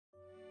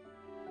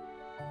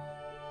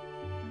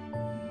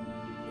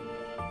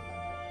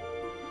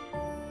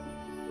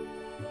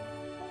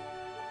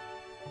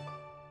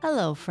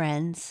Hello,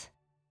 friends,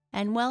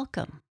 and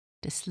welcome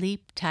to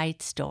Sleep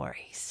Tight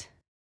Stories.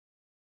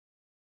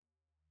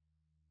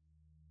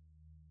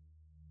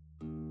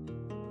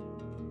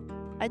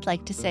 I'd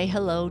like to say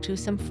hello to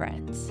some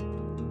friends.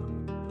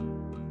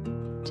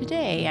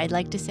 Today, I'd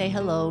like to say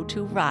hello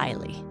to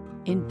Riley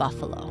in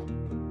Buffalo.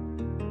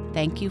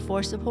 Thank you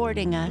for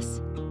supporting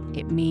us.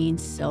 It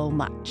means so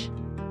much.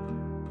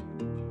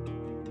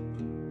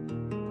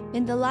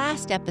 In the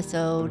last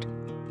episode,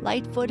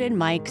 Lightfoot and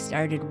Mike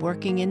started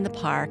working in the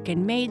park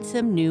and made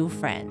some new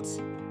friends.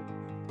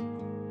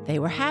 They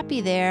were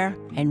happy there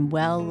and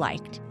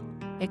well-liked,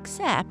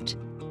 except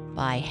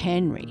by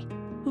Henry,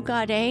 who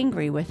got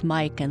angry with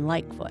Mike and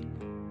Lightfoot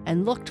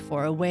and looked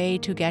for a way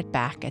to get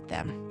back at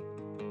them.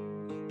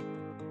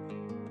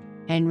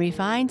 Henry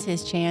finds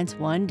his chance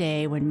one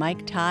day when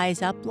Mike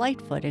ties up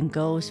Lightfoot and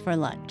goes for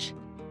lunch.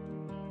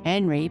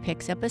 Henry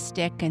picks up a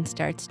stick and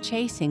starts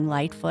chasing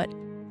Lightfoot,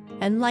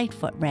 and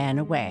Lightfoot ran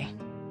away.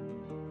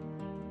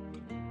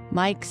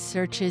 Mike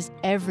searches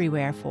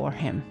everywhere for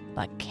him,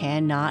 but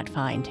cannot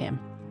find him.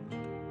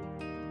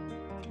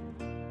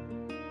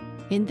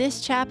 In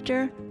this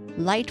chapter,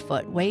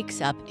 Lightfoot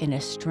wakes up in a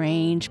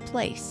strange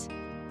place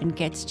and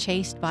gets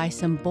chased by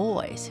some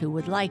boys who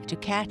would like to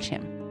catch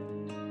him.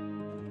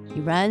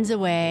 He runs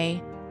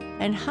away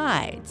and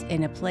hides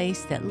in a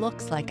place that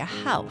looks like a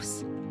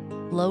house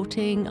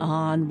floating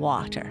on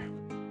water.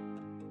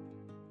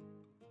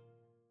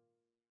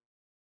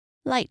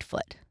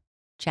 Lightfoot,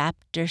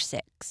 Chapter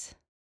 6.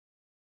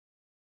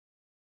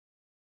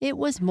 It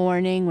was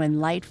morning when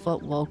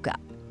Lightfoot woke up.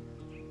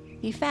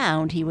 He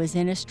found he was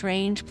in a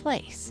strange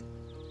place.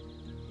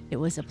 It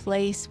was a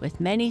place with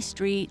many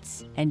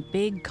streets and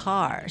big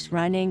cars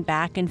running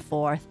back and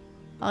forth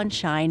on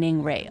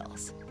shining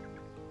rails.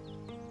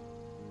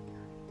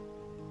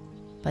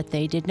 But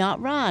they did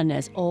not run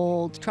as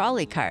old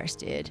trolley cars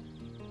did.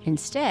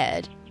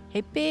 Instead,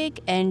 a big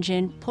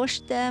engine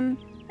pushed them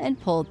and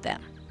pulled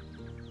them.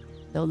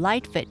 Though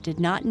Lightfoot did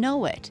not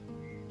know it,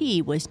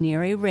 he was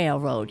near a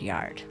railroad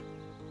yard.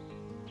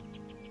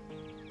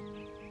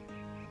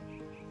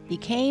 He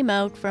came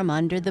out from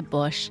under the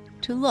bush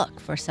to look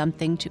for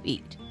something to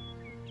eat.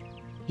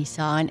 He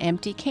saw an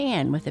empty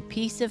can with a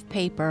piece of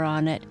paper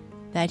on it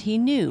that he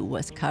knew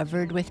was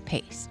covered with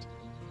paste.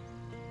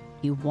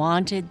 He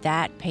wanted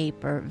that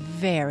paper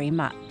very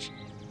much.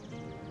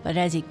 But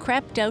as he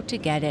crept out to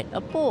get it,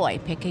 a boy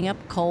picking up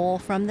coal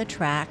from the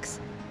tracks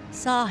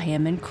saw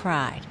him and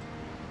cried,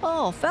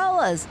 "Oh,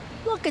 fellas,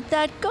 look at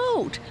that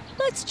goat!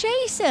 Let's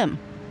chase him!"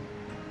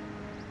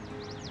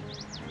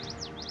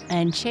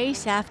 And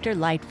chase after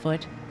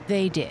Lightfoot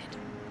they did,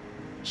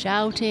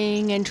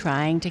 shouting and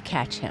trying to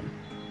catch him.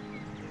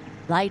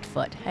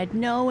 Lightfoot had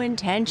no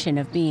intention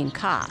of being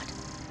caught,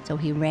 so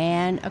he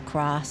ran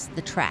across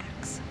the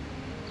tracks.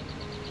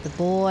 The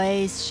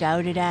boys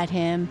shouted at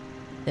him,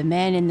 the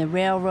men in the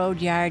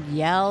railroad yard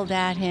yelled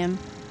at him,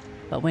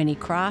 but when he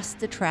crossed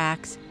the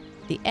tracks,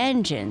 the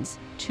engines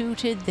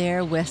tooted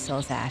their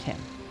whistles at him.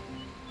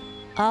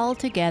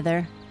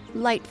 Altogether,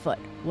 Lightfoot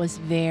was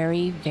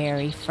very,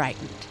 very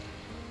frightened.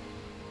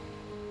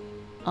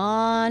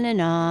 On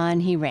and on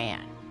he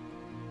ran.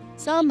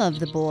 Some of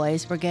the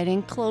boys were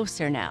getting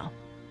closer now,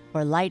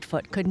 for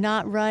Lightfoot could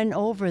not run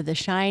over the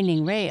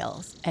shining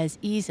rails as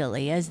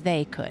easily as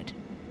they could.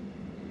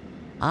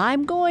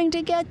 "I'm going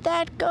to get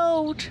that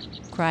goat!"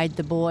 cried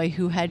the boy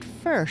who had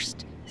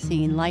first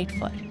seen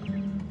Lightfoot.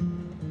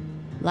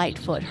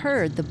 Lightfoot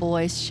heard the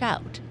boys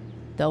shout,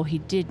 though he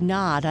did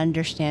not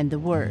understand the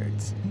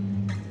words.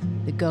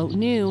 The goat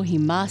knew he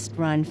must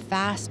run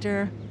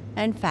faster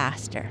and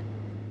faster.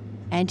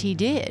 And he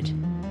did.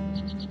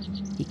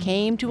 He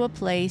came to a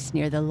place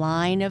near the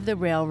line of the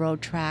railroad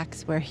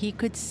tracks where he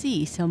could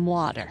see some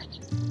water.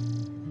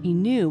 He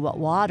knew what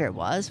water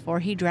was,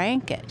 for he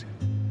drank it.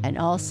 And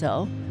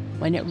also,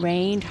 when it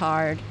rained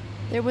hard,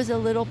 there was a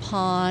little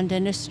pond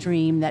and a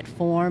stream that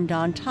formed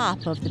on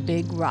top of the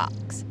big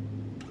rocks.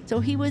 So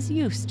he was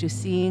used to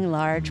seeing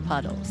large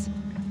puddles.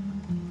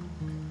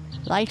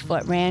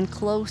 Lightfoot ran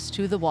close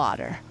to the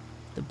water.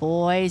 The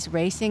boys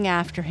racing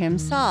after him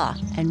saw,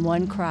 and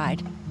one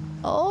cried,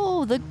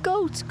 "Oh, the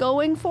goat's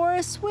going for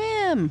a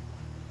swim!"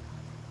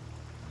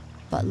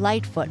 But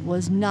Lightfoot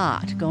was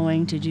not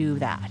going to do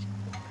that.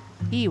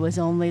 He was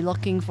only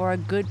looking for a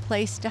good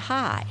place to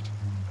hide.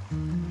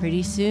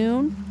 Pretty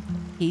soon,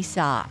 he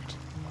saw it.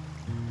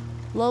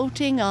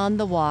 Floating on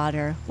the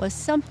water was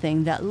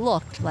something that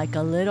looked like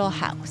a little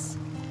house.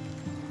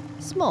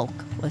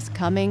 Smoke was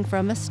coming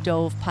from a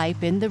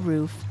stovepipe in the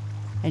roof,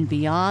 and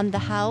beyond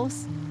the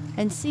house,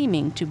 and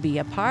seeming to be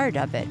a part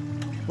of it,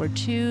 were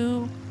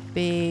two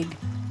big,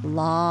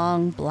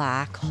 long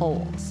black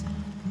holes.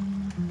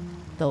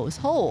 Those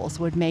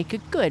holes would make a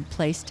good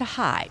place to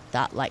hide,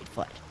 thought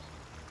Lightfoot.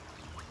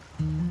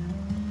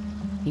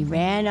 He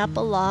ran up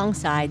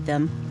alongside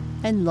them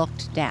and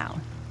looked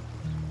down.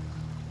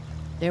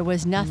 There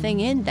was nothing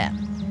in them,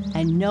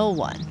 and no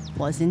one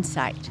was in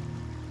sight.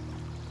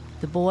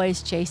 The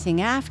boys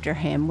chasing after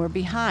him were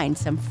behind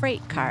some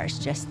freight cars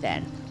just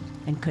then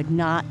and could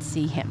not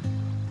see him.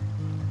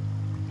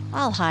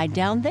 "I'll hide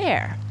down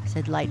there,"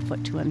 said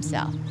Lightfoot to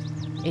himself.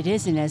 "It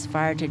isn't as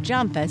far to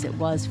jump as it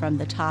was from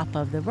the top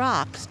of the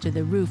rocks to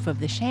the roof of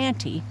the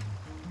shanty.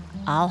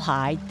 I'll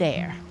hide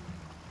there."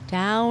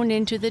 Down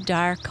into the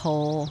dark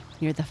hole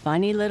near the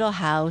funny little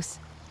house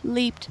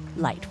leaped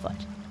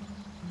Lightfoot.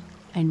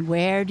 And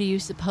where do you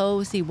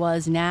suppose he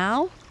was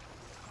now?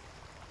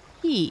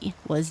 He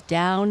was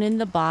down in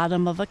the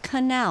bottom of a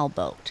canal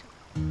boat,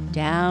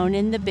 down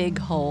in the big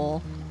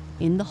hole,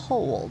 in the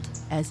hold,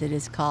 as it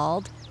is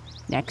called,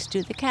 next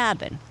to the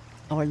cabin,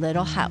 or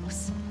little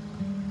house.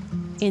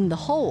 In the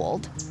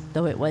hold,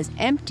 though it was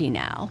empty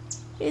now,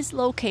 is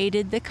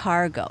located the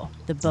cargo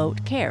the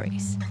boat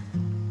carries: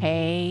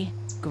 hay,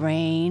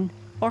 grain,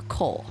 or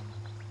coal.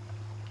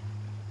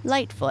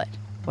 Lightfoot,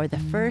 for the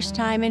first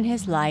time in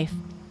his life,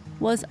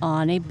 was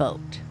on a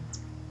boat.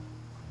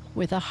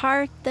 With a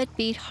heart that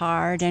beat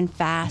hard and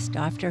fast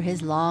after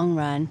his long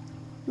run,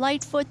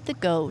 Lightfoot the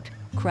goat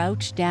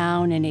crouched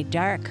down in a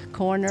dark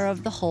corner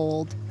of the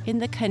hold in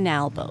the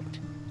canal boat.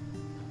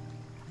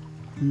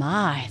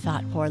 "My,"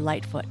 thought poor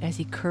Lightfoot as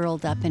he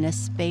curled up in a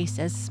space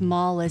as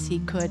small as he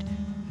could,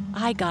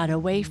 "I got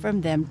away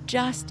from them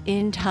just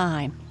in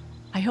time.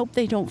 I hope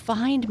they don't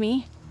find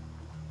me."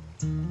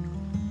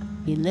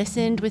 He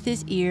listened with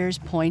his ears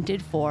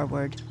pointed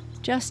forward,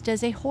 just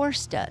as a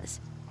horse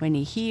does when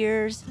he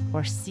hears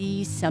or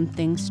sees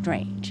something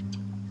strange.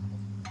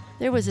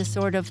 There was a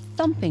sort of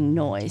thumping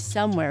noise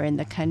somewhere in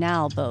the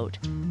canal boat,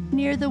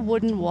 near the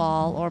wooden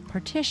wall or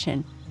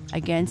partition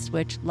against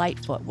which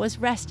Lightfoot was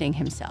resting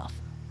himself.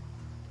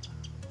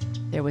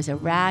 There was a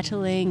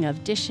rattling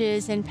of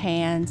dishes and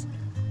pans,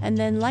 and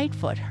then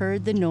Lightfoot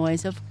heard the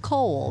noise of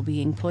coal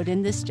being put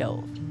in the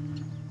stove.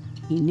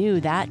 He knew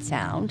that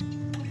sound,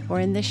 for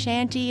in the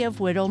shanty of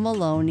Widow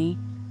Maloney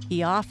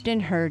he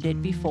often heard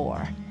it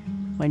before,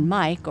 when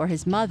Mike or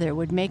his mother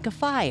would make a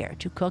fire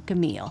to cook a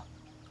meal.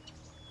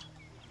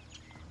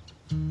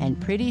 And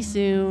pretty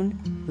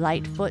soon,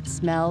 Lightfoot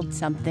smelled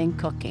something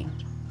cooking.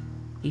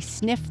 He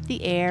sniffed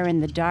the air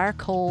in the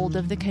dark hold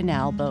of the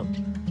canal boat.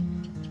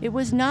 It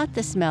was not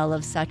the smell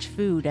of such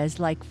food as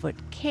Lightfoot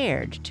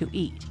cared to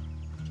eat,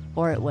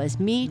 for it was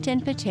meat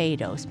and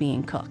potatoes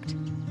being cooked.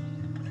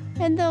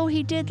 And though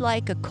he did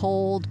like a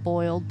cold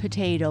boiled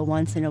potato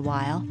once in a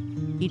while,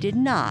 he did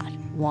not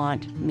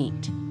want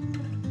meat.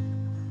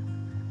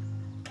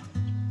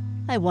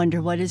 "I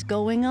wonder what is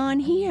going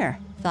on here,"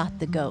 thought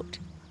the goat.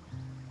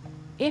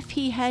 If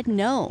he had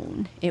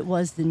known it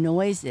was the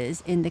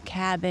noises in the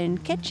cabin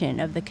kitchen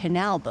of the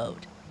canal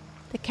boat,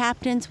 the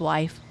captain's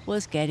wife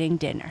was getting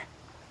dinner.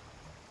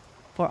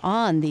 For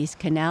on these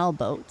canal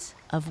boats,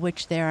 of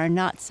which there are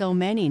not so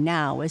many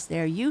now as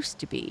there used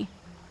to be,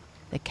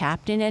 the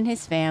captain and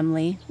his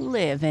family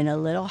live in a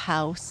little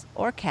house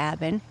or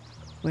cabin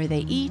where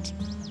they eat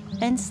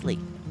and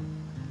sleep,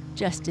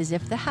 just as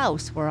if the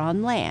house were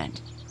on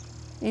land.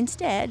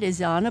 Instead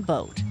is on a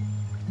boat,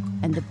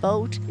 and the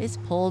boat is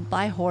pulled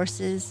by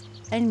horses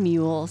and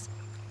mules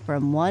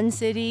from one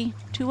city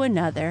to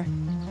another,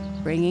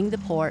 bringing the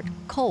port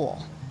coal,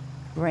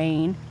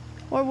 grain,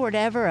 or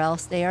whatever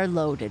else they are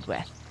loaded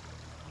with.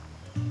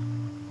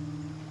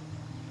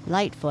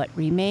 Lightfoot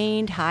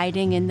remained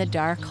hiding in the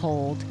dark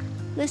hold,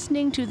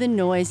 listening to the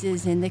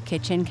noises in the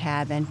kitchen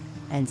cabin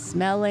and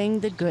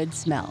smelling the good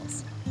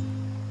smells.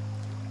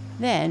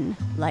 Then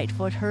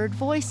Lightfoot heard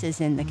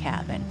voices in the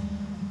cabin.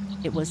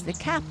 It was the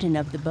captain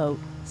of the boat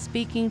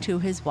speaking to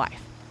his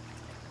wife.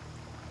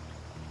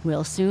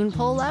 "We'll soon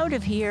pull out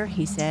of here,"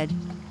 he said.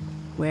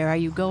 "Where are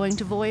you going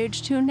to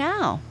voyage to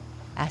now?"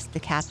 asked the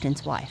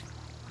captain's wife.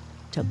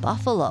 "To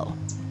Buffalo,"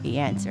 he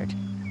answered.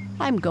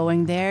 "I'm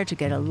going there to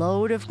get a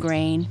load of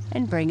grain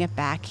and bring it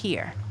back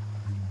here."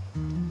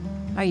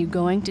 "Are you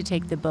going to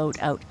take the boat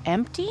out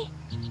empty?"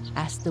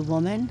 asked the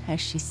woman as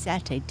she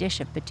set a dish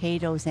of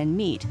potatoes and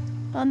meat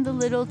on the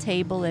little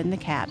table in the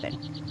cabin.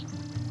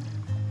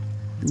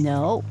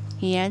 "No,"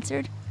 he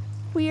answered.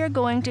 "We are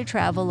going to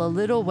travel a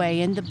little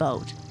way in the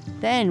boat.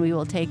 Then we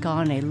will take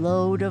on a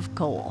load of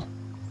coal.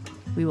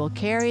 We will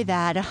carry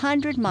that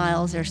 100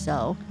 miles or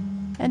so,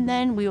 and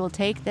then we will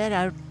take that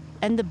out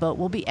and the boat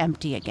will be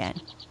empty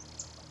again.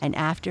 And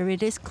after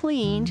it is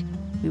cleaned,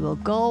 we will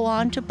go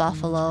on to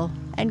Buffalo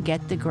and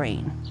get the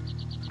grain.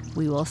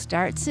 We will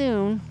start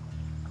soon."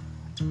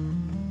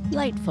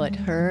 Lightfoot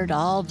heard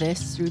all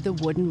this through the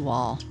wooden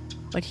wall,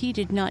 but he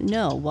did not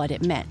know what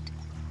it meant.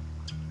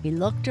 He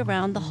looked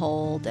around the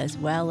hold as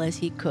well as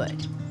he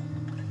could.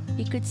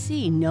 He could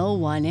see no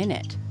one in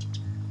it.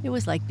 It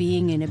was like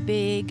being in a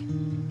big,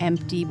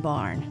 empty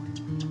barn.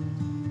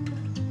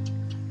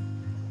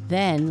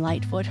 Then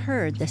Lightfoot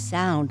heard the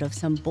sound of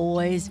some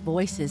boys'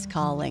 voices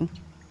calling,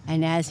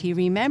 and as he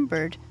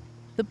remembered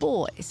the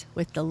boys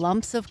with the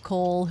lumps of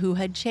coal who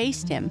had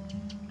chased him,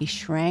 he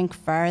shrank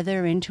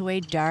farther into a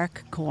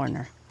dark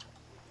corner.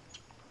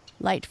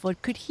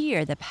 Lightfoot could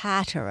hear the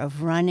patter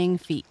of running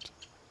feet.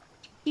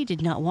 He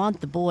did not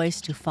want the boys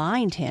to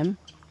find him.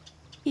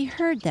 He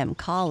heard them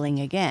calling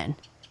again.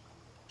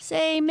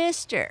 "Say,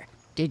 mister,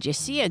 did you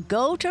see a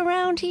goat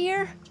around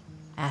here?"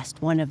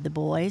 asked one of the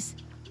boys.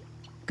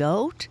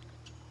 "Goat?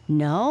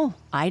 No,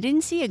 I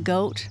didn't see a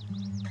goat.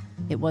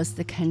 It was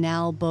the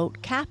canal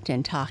boat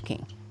captain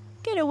talking.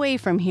 Get away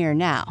from here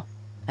now.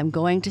 I'm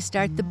going to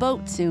start the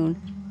boat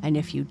soon, and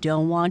if you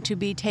don't want to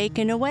be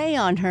taken away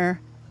on her,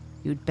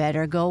 you'd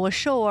better go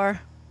ashore.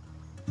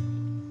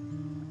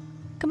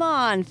 Come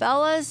on,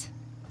 fellas,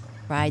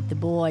 cried the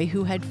boy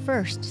who had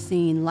first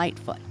seen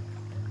Lightfoot.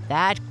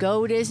 That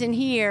goat isn't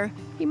here.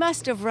 He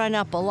must have run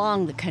up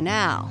along the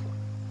canal.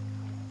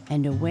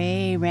 And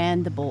away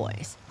ran the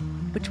boys,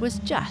 which was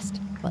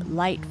just what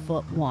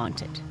Lightfoot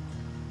wanted.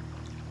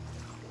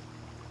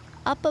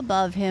 Up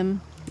above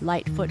him,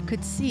 Lightfoot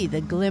could see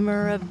the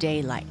glimmer of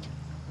daylight,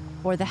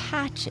 for the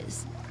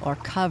hatches, or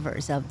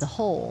covers of the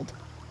hold,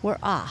 were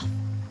off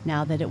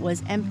now that it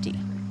was empty.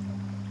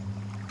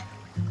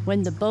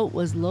 When the boat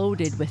was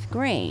loaded with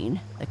grain,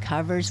 the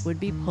covers would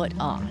be put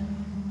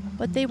on,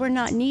 but they were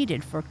not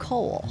needed for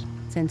coal,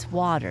 since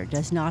water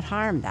does not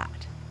harm that.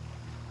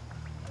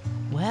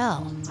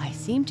 Well, I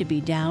seem to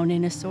be down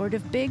in a sort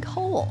of big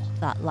hole,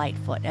 thought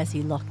Lightfoot as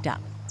he looked up.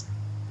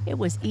 It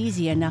was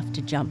easy enough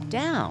to jump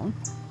down,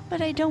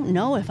 but I don't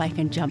know if I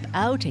can jump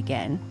out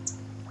again.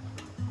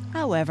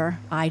 However,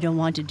 I don't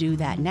want to do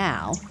that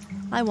now.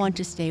 I want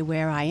to stay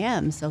where I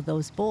am so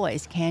those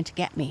boys can't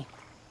get me.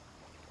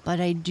 But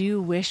I do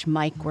wish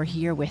Mike were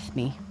here with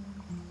me.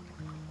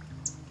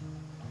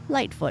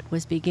 Lightfoot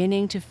was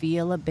beginning to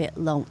feel a bit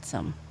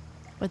lonesome,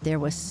 but there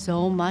was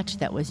so much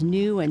that was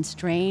new and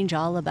strange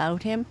all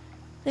about him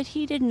that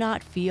he did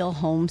not feel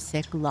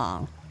homesick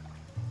long.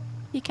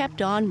 He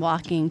kept on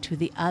walking to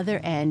the other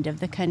end of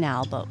the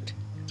canal boat.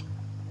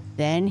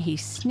 Then he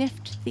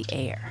sniffed the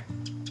air.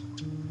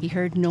 He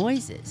heard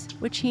noises,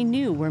 which he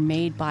knew were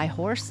made by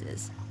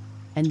horses,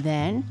 and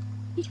then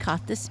he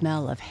caught the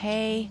smell of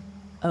hay,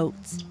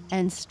 oats,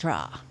 and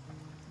straw.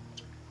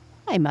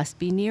 I must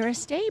be near a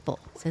stable,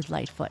 said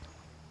Lightfoot.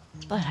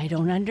 But I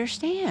don't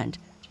understand.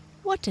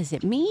 What does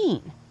it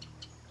mean?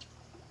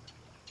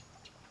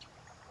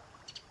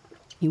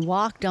 He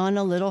walked on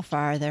a little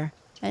farther,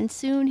 and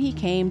soon he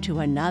came to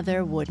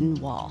another wooden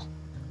wall.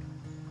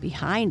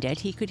 Behind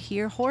it he could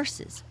hear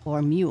horses,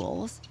 or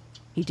mules,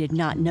 he did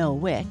not know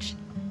which,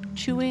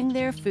 chewing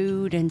their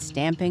food and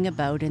stamping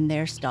about in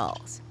their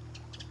stalls.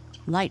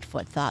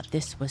 Lightfoot thought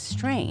this was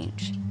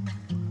strange.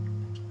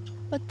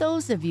 But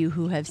those of you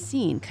who have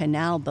seen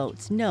canal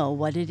boats know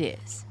what it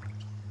is.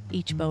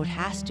 Each boat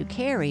has to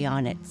carry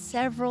on it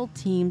several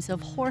teams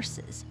of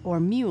horses or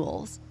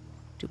mules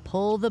to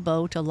pull the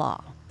boat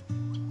along,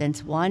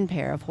 since one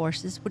pair of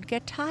horses would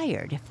get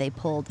tired if they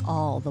pulled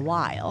all the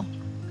while.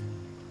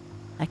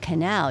 A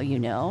canal, you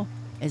know,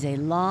 is a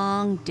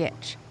long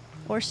ditch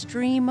or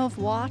stream of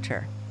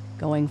water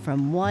going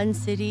from one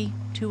city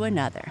to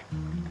another.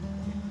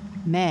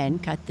 Men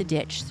cut the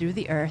ditch through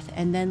the earth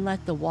and then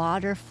let the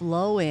water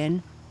flow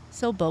in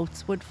so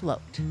boats would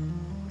float.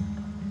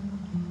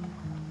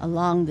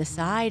 Along the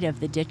side of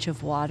the ditch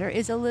of water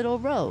is a little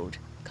road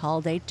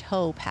called a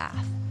tow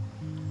path,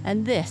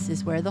 and this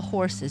is where the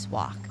horses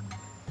walk,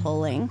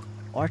 pulling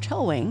or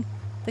towing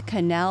the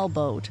canal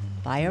boat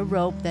by a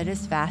rope that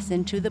is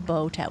fastened to the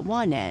boat at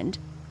one end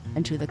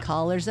and to the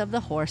collars of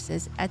the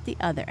horses at the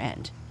other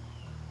end.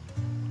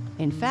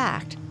 In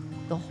fact,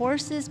 the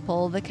horses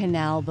pull the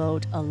canal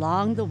boat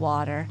along the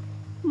water,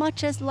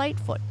 much as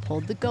Lightfoot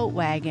pulled the goat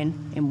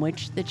wagon in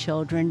which the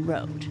children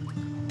rode.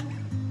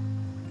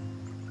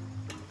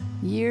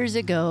 Years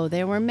ago,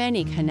 there were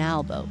many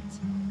canal boats,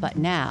 but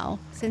now,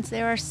 since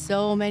there are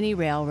so many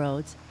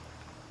railroads,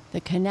 the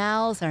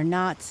canals are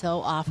not so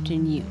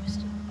often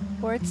used,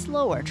 for it's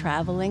slower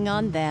traveling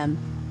on them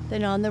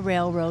than on the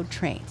railroad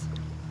trains,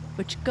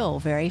 which go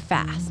very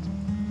fast.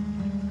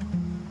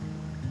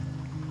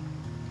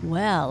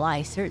 Well,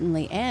 I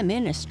certainly am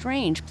in a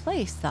strange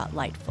place, thought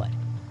Lightfoot.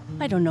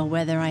 I don't know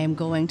whether I am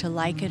going to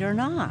like it or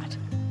not.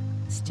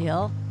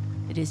 Still,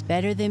 it is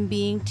better than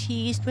being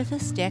teased with a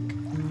stick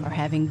or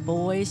having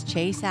boys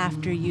chase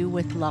after you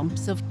with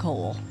lumps of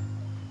coal.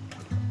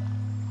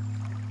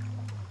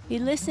 He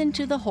listened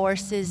to the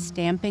horses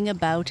stamping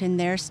about in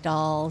their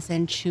stalls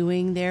and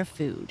chewing their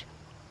food.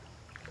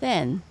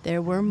 Then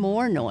there were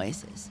more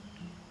noises,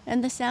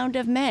 and the sound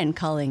of men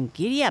calling,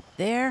 "Giddy up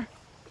there!"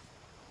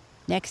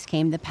 Next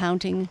came the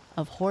pounding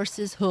of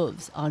horses'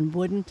 hooves on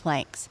wooden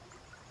planks,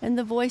 and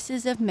the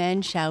voices of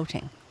men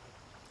shouting.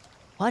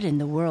 What in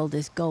the world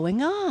is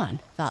going on?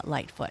 Thought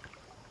Lightfoot.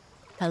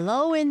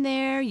 Hello in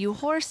there, you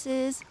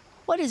horses.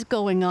 What is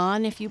going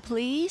on, if you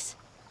please?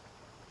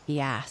 He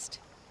asked.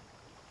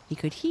 He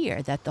could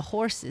hear that the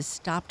horses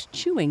stopped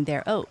chewing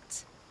their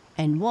oats,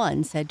 and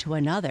one said to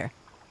another,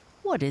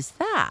 What is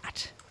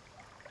that?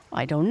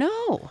 I don't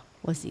know,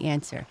 was the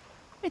answer.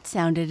 It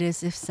sounded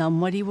as if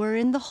somebody were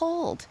in the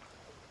hold.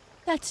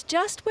 That's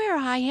just where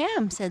I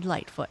am, said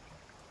Lightfoot.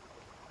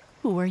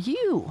 Who are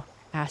you?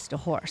 Asked a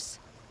horse.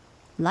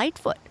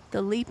 Lightfoot,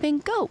 the leaping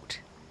goat,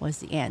 was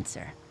the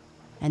answer.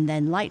 And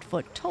then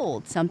Lightfoot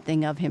told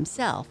something of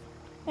himself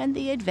and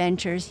the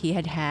adventures he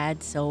had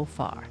had so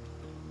far,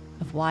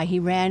 of why he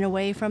ran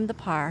away from the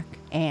park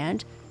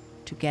and,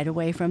 to get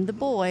away from the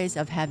boys,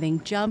 of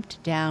having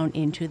jumped down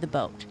into the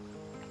boat.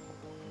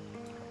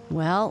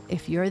 "Well,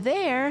 if you're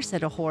there,"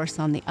 said a horse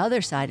on the other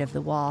side of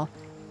the wall,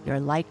 "you're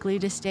likely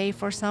to stay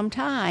for some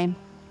time.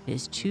 It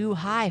is too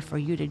high for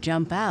you to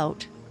jump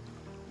out."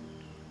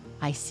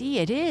 "I see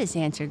it is,"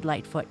 answered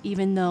Lightfoot,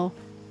 "even though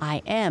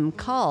I am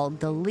called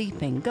the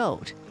Leaping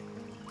Goat.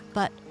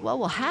 But what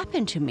will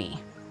happen to me?"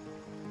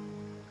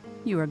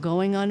 "You are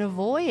going on a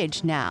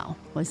voyage now,"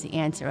 was the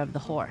answer of the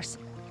horse.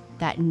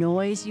 "That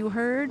noise you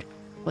heard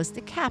was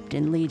the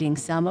captain leading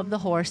some of the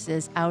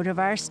horses out of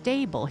our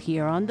stable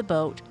here on the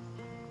boat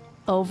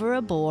over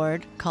a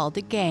board called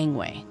the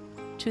gangway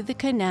to the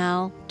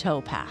canal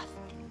towpath.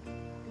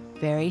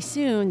 Very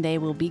soon they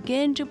will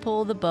begin to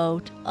pull the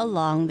boat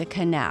along the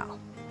canal,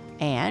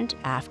 and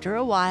after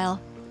a while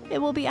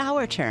it will be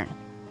our turn.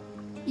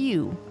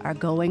 You are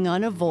going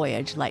on a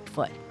voyage,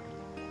 Lightfoot."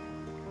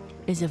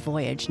 "Is a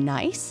voyage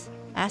nice?"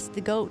 asked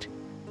the goat.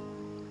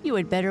 "You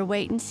had better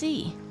wait and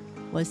see,"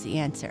 was the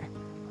answer.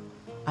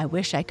 "I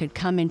wish I could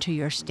come into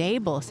your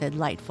stable," said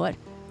Lightfoot.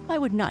 "I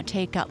would not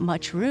take up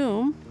much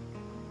room."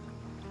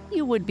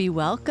 "You would be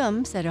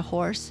welcome," said a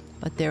horse,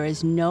 "but there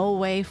is no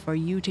way for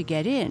you to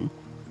get in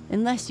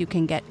unless you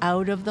can get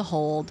out of the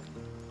hold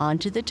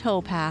onto the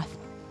towpath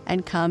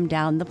and come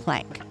down the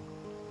plank.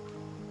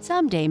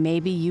 Someday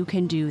maybe you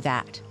can do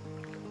that."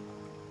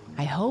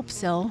 "I hope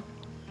so,"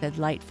 said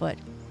Lightfoot,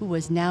 who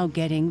was now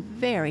getting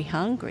very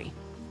hungry.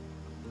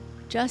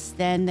 Just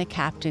then the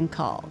captain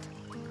called,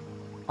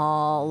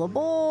 "All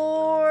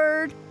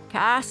aboard!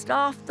 Cast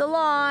off the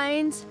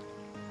lines!"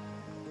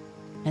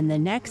 And the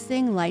next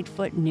thing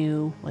Lightfoot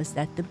knew was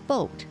that the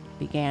boat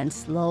began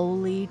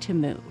slowly to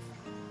move.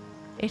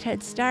 It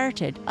had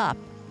started up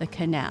the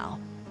canal.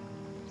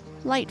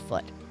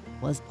 Lightfoot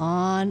was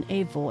on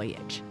a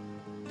voyage,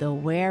 though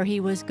where he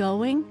was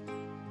going,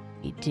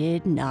 he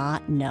did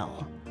not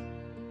know.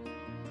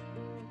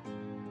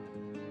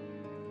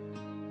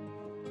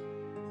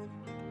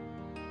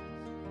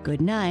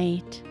 Good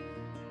night.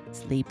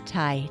 Sleep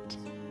tight.